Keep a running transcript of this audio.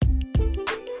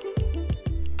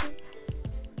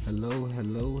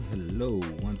Hello,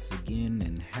 once again,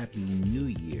 and Happy New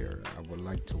Year. I would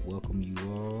like to welcome you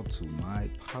all to my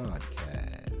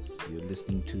podcast. You're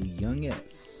listening to Young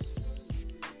S,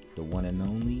 the one and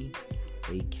only,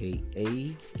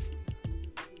 aka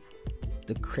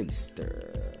the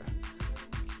Craster.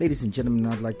 Ladies and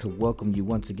gentlemen, I'd like to welcome you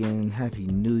once again. Happy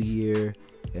New Year,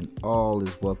 and all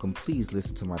is welcome. Please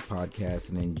listen to my podcast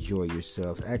and enjoy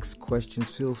yourself. Ask questions,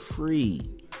 feel free.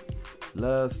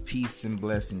 Love, peace, and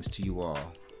blessings to you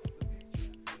all.